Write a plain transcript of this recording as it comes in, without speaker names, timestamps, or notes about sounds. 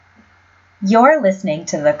You're listening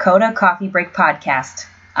to the Coda Coffee Break Podcast.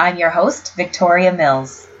 I'm your host, Victoria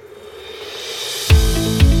Mills.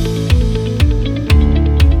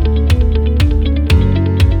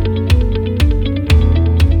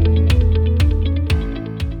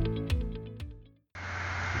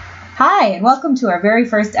 Hi, and welcome to our very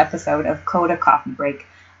first episode of Coda Coffee Break.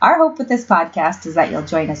 Our hope with this podcast is that you'll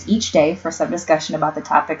join us each day for some discussion about the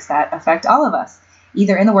topics that affect all of us,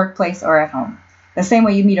 either in the workplace or at home. The same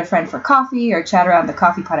way you meet a friend for coffee or chat around the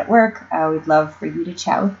coffee pot at work, we'd love for you to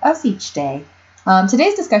chat with us each day.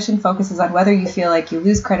 Today's discussion focuses on whether you feel like you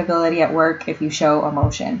lose credibility at work if you show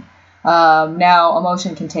emotion. Now,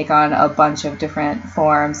 emotion can take on a bunch of different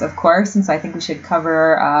forms, of course, and so I think we should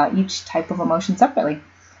cover each type of emotion separately.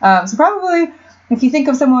 So probably if you think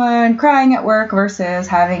of someone crying at work versus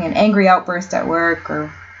having an angry outburst at work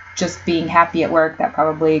or just being happy at work, that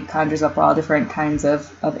probably conjures up all different kinds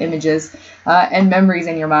of images and memories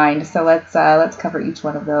in your mind. So let's cover each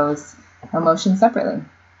one of those emotions separately.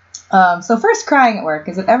 So first, crying at work.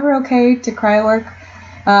 Is it ever okay to cry at work?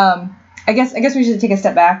 I guess we should take a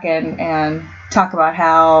step back and talk about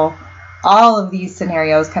how all of these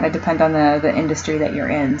scenarios kind of depend on the industry that you're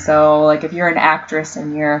in. So like if you're an actress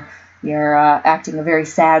and you're acting a very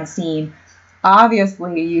sad scene,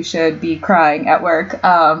 obviously you should be crying at work. But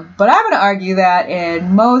I'm going to argue that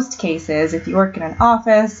in most cases, if you work in an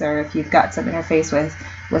office or if you've got some interface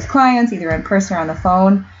with clients, either in person or on the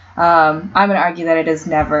phone, I'm going to argue that it is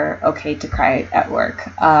never okay to cry at work.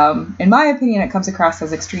 In my opinion, it comes across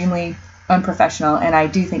as extremely unprofessional, and I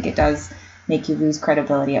do think it does make you lose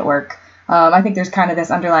credibility at work. I think there's kind of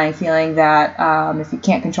this underlying feeling that if you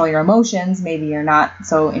can't control your emotions, maybe you're not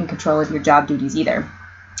so in control of your job duties either.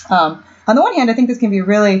 On the one hand, I think this can be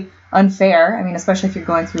really unfair. I mean, especially if you're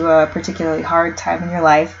going through a particularly hard time in your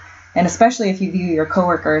life, and especially if you view your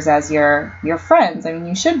coworkers as your friends. I mean,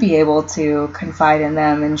 you should be able to confide in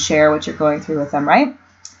them and share what you're going through with them, right?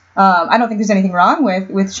 I don't think there's anything wrong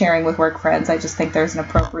with sharing with work friends. I just think there's an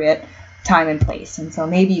appropriate time and place. And so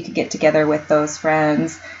maybe you could get together with those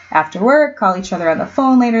friends after work, call each other on the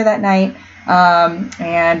phone later that night,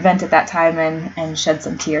 and vent at that time and shed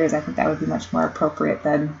some tears. I think that would be much more appropriate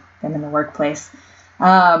than in the workplace.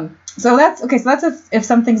 So that's if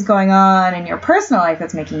something's going on in your personal life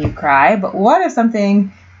that's making you cry. But what if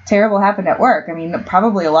something terrible happened at work? I mean,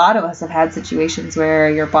 probably a lot of us have had situations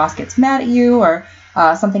where your boss gets mad at you or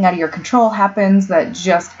something out of your control happens that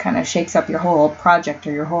just kind of shakes up your whole project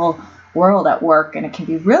or your whole world at work. And it can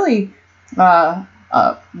be really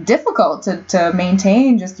difficult to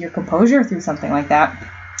maintain just your composure through something like that.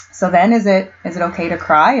 So then is it okay to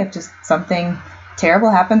cry if just something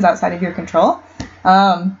terrible happens outside of your control?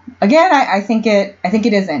 Again, I think it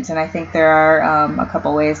isn't, and I think there are a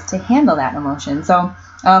couple ways to handle that emotion. So,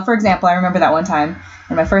 for example, I remember that one time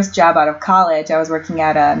in my first job out of college, I was working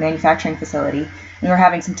at a manufacturing facility, and we were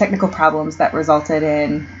having some technical problems that resulted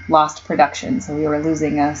in lost production. So we were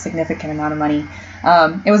losing a significant amount of money.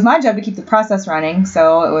 It was my job to keep the process running,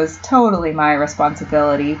 so it was totally my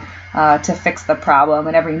responsibility to fix the problem.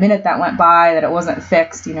 And every minute that went by that it wasn't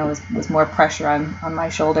fixed, was more pressure on my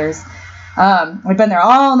shoulders. I'd been there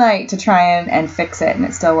all night to try and fix it, and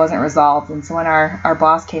it still wasn't resolved. And so when our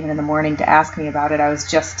boss came in the morning to ask me about it, I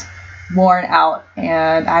was just worn out.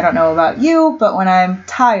 And I don't know about you, but when I'm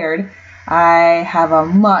tired, I have a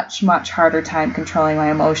much, much harder time controlling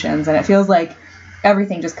my emotions. And it feels like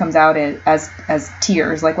everything just comes out as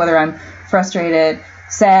tears, like whether I'm frustrated,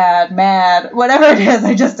 sad, mad, whatever it is,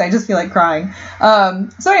 I just feel like crying.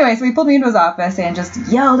 So he pulled me into his office and just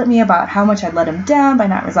yelled at me about how much I'd let him down by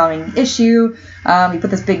not resolving the issue. He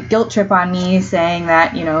put this big guilt trip on me, saying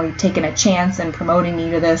that, he'd taken a chance in promoting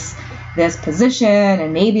me to this position,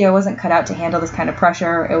 and maybe I wasn't cut out to handle this kind of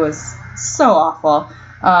pressure. It was so awful.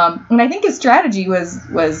 And I think his strategy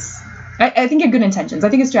was I think he had good intentions. I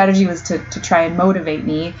think his strategy was to try and motivate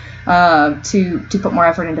me to put more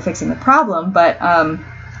effort into fixing the problem. But I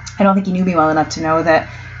don't think he knew me well enough to know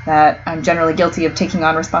that I'm generally guilty of taking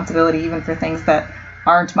on responsibility even for things that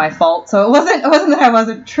aren't my fault. So it wasn't that I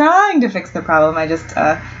wasn't trying to fix the problem. I just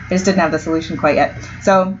didn't have the solution quite yet.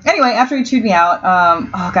 So anyway, after he chewed me out,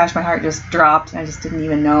 my heart just dropped, and I just didn't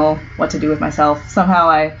even know what to do with myself. Somehow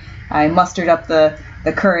I mustered up the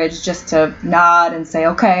courage just to nod and say,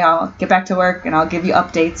 okay, I'll get back to work and I'll give you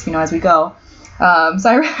updates, as we go. So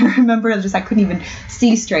I remember I couldn't even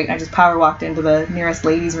see straight, and I just power walked into the nearest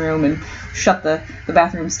ladies' room and shut the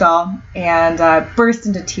bathroom stall and burst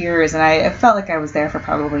into tears. And I felt like I was there for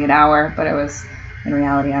probably an hour, but it was, in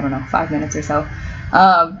reality, 5 minutes or so.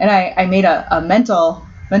 And I made a mental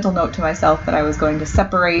note to myself that I was going to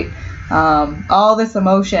separate all this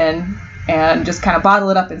emotion and just kind of bottle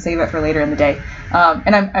it up and save it for later in the day.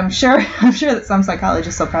 And I'm sure that some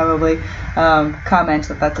psychologists will probably comment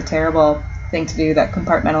that that's a terrible thing to do, that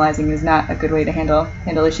compartmentalizing is not a good way to handle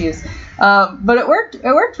issues. But it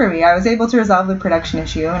worked for me. I was able to resolve the production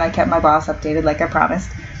issue, and I kept my boss updated like I promised.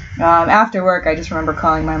 After work, I just remember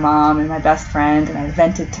calling my mom and my best friend, and I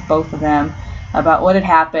vented to both of them about what had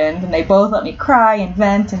happened, and they both let me cry and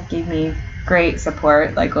vent and gave me great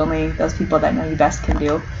support, like only those people that know you best can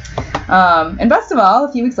do. And best of all,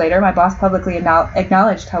 a few weeks later, my boss publicly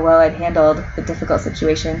acknowledged how well I'd handled the difficult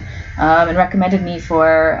situation, and recommended me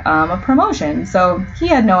for a promotion. So he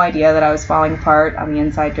had no idea that I was falling apart on the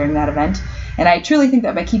inside during that event. And I truly think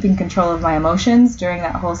that by keeping control of my emotions during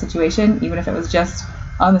that whole situation, even if it was just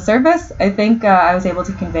on the surface, I think I was able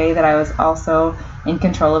to convey that I was also in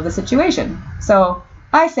control of the situation. So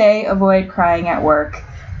I say avoid crying at work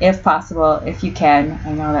if possible, if you can.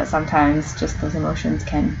 I know that sometimes just those emotions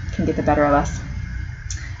can get the better of us.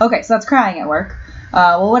 Okay, so that's crying at work.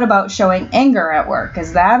 Well, what about showing anger at work?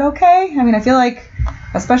 Is that okay? I mean, I feel like,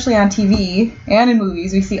 especially on TV and in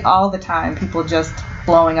movies, we see all the time people just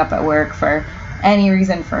blowing up at work for any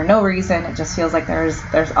reason, for no reason. It just feels like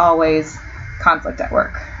there's always conflict at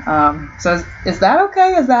work. So is that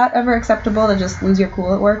okay? Is that ever acceptable to just lose your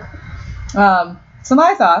cool at work? So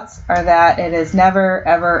my thoughts are that it is never,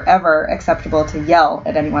 ever, ever acceptable to yell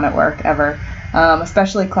at anyone at work, ever,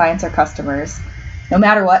 especially clients or customers. No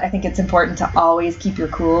matter what, I think it's important to always keep your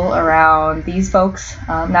cool around these folks.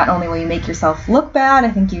 Not only will you make yourself look bad,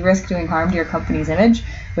 I think you risk doing harm to your company's image,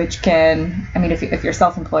 which can, I mean, if you're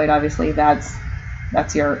self-employed, obviously that's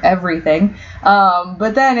your everything.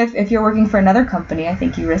 But then if you're working for another company, I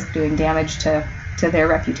think you risk doing damage to their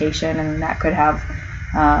reputation, and that could have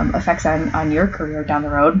effects on your career down the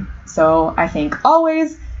road. So I think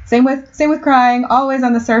always, same with crying, always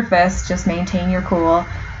on the surface, just maintain your cool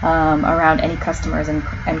around any customers and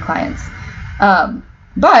clients.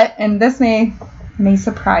 But, and this may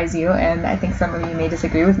surprise you, and I think some of you may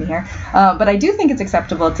disagree with me here, but I do think it's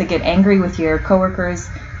acceptable to get angry with your coworkers,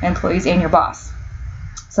 employees, and your boss.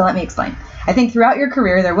 So let me explain. I think throughout your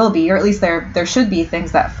career there will be, or at least there should be,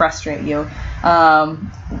 things that frustrate you.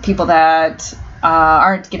 People that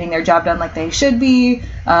aren't getting their job done like they should be,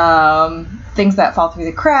 things that fall through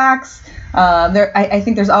the cracks. I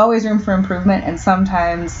think there's always room for improvement, and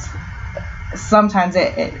sometimes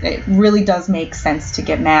it really does make sense to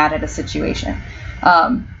get mad at a situation.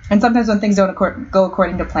 And sometimes when things don't go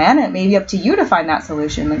according to plan, it may be up to you to find that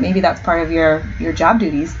solution. Like maybe that's part of your job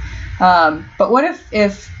duties. But what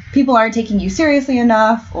if people aren't taking you seriously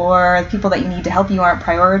enough, or people that you need to help you aren't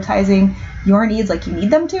prioritizing your needs like you need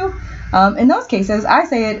them to? In those cases, I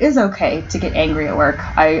say it is okay to get angry at work.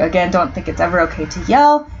 I, again, don't think it's ever okay to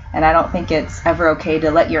yell, and I don't think it's ever okay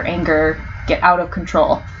to let your anger get out of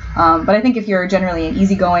control. But I think if you're generally an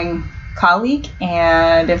easygoing colleague,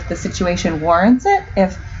 and if the situation warrants it,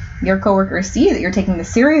 if your coworkers see that you're taking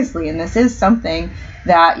this seriously and this is something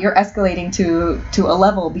that you're escalating to a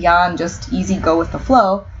level beyond just easy go with the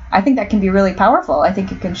flow, I think that can be really powerful. I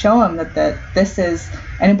think it can show them that this is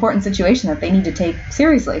an important situation that they need to take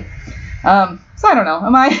seriously. So I don't know.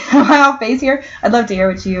 Am I off base here? I'd love to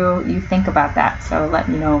hear what you think about that. So let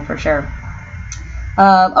me know for sure.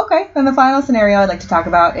 Okay, then the final scenario I'd like to talk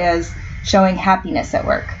about is showing happiness at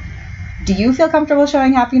work. Do you feel comfortable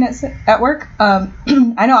showing happiness at work?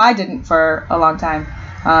 I know I didn't for a long time.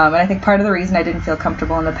 And I think part of the reason I didn't feel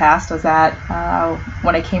comfortable in the past was that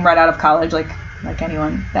when I came right out of college, like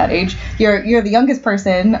anyone that age, you're the youngest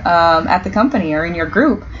person at the company or in your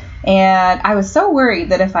group. And I was so worried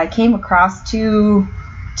that if I came across too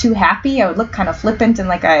happy, I would look kind of flippant and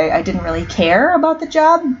like I didn't really care about the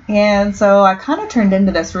job. And so I kind of turned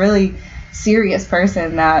into this really serious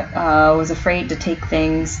person that was afraid to take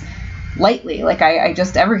things lightly. Like I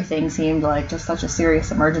just, everything seemed like just such a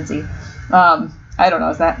serious emergency. I don't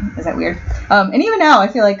know, is that weird? And even now I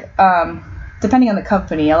feel like depending on the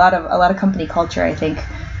company, a lot of company culture, I think,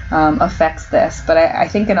 affects this. But I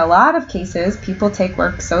think in a lot of cases, people take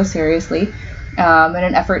work so seriously in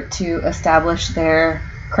an effort to establish their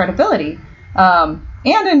credibility. And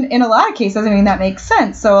in a lot of cases, I mean, that makes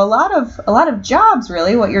sense. So a lot of jobs,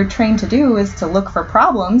 really, what you're trained to do is to look for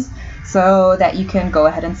problems so that you can go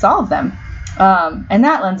ahead and solve them. And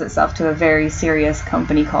that lends itself to a very serious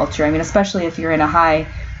company culture. I mean, especially if you're in a high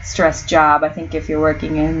stress job. I think if you're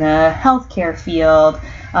working in the healthcare field,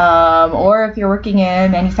 or if you're working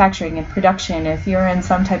in manufacturing and production, if you're in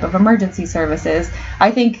some type of emergency services, I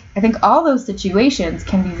think all those situations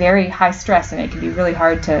can be very high stress, and it can be really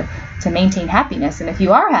hard to maintain happiness. And if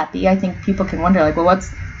you are happy, I think people can wonder, like, well,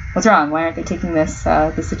 what's wrong? Why aren't they taking this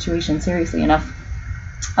situation seriously enough?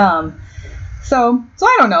 So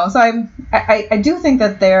I don't know. So I do think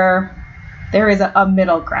that there is a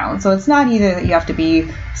middle ground. So it's not either that you have to be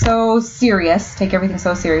so serious, take everything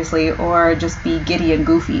so seriously, or just be giddy and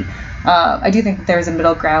goofy. I do think that there's a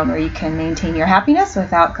middle ground where you can maintain your happiness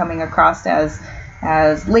without coming across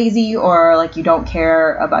as lazy or like you don't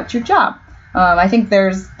care about your job. I think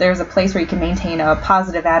there's a place where you can maintain a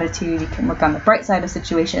positive attitude. You can look on the bright side of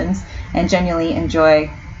situations and genuinely enjoy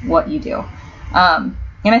what you do.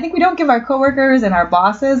 And I think we don't give our coworkers and our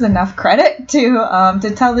bosses enough credit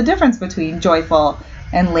to tell the difference between joyful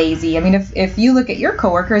and lazy. I mean, if you look at your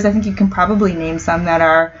coworkers, I think you can probably name some that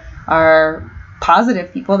are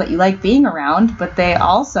positive people that you like being around, but they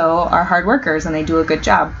also are hard workers and they do a good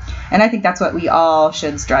job. And I think that's what we all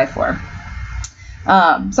should strive for.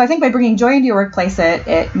 So I think by bringing joy into your workplace,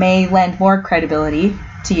 it may lend more credibility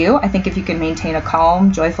to you. I think if you can maintain a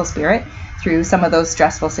calm, joyful spirit through some of those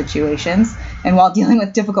stressful situations, and while dealing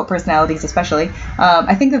with difficult personalities especially,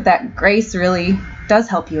 I think that grace really does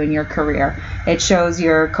help you in your career. It shows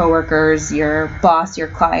your coworkers, your boss, your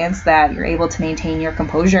clients that you're able to maintain your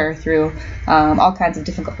composure through all kinds of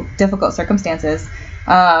difficult circumstances.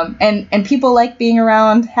 And people like being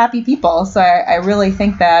around happy people. So I really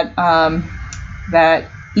think that that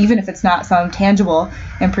even if it's not some tangible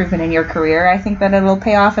improvement in your career, I think that it'll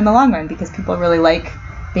pay off in the long run because people really like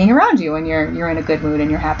being around you when you're in a good mood and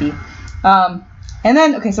you're happy. And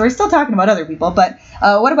then, okay, so we're still talking about other people, but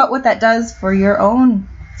what about what that does for your own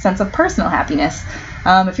sense of personal happiness?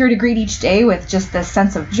 If you were to greet each day with just this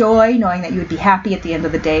sense of joy, knowing that you would be happy at the end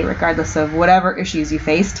of the day, regardless of whatever issues you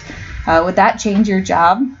faced, would that change your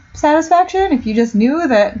job satisfaction? If you just knew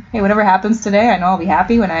that, hey, whatever happens today, I know I'll be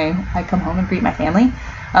happy when I come home and greet my family.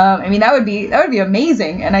 I mean, that would be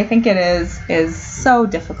amazing, and I think it is so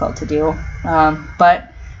difficult to do. But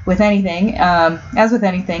with anything, as with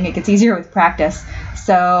anything, it gets easier with practice.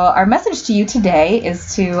 So our message to you today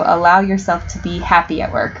is to allow yourself to be happy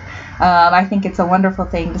at work. I think it's a wonderful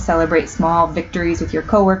thing to celebrate small victories with your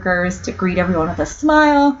coworkers, to greet everyone with a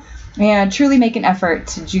smile, and truly make an effort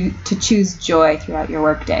to choose joy throughout your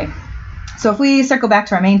workday. So if we circle back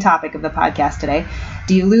to our main topic of the podcast today,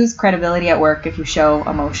 do you lose credibility at work if you show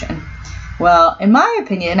emotion? Well, in my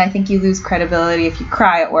opinion, I think you lose credibility if you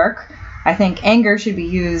cry at work. I think anger should be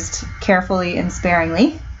used carefully and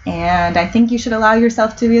sparingly. And I think you should allow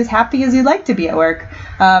yourself to be as happy as you'd like to be at work.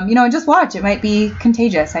 And just watch. It might be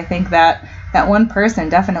contagious. I think that one person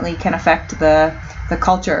definitely can affect the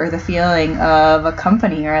culture or the feeling of a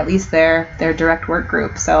company, or at least their direct work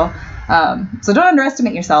group. So don't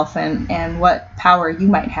underestimate yourself and what power you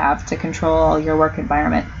might have to control your work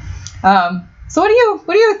environment. So what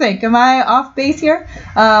do you think? Am I off base here?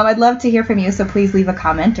 I'd love to hear from you, so please leave a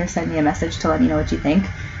comment or send me a message to let me know what you think.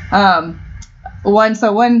 One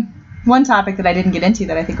topic that I didn't get into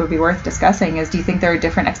that I think would be worth discussing is, do you think there are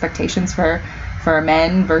different expectations for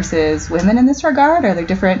men versus women in this regard? Are there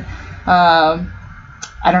different,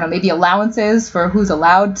 maybe allowances for who's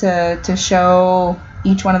allowed to show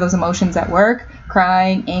each one of those emotions at work?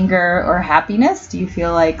 Crying, anger, or happiness? Do you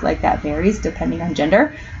feel like that varies depending on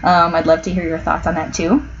gender? I'd love to hear your thoughts on that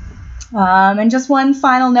too. And just one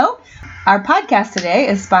final note, our podcast today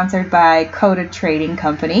is sponsored by Coda Trading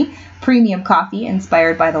Company, premium coffee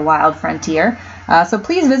inspired by the wild frontier. So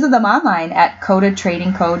please visit them online at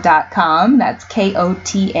codatradingco.com. That's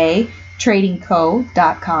KOTA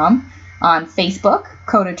tradingco.com. On Facebook,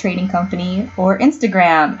 Coda Trading Company, or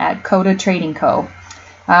Instagram at Coda Trading Co.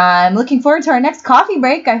 I'm looking forward to our next coffee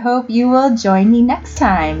break. I hope you will join me next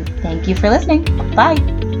time. Thank you for listening.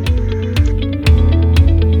 Bye.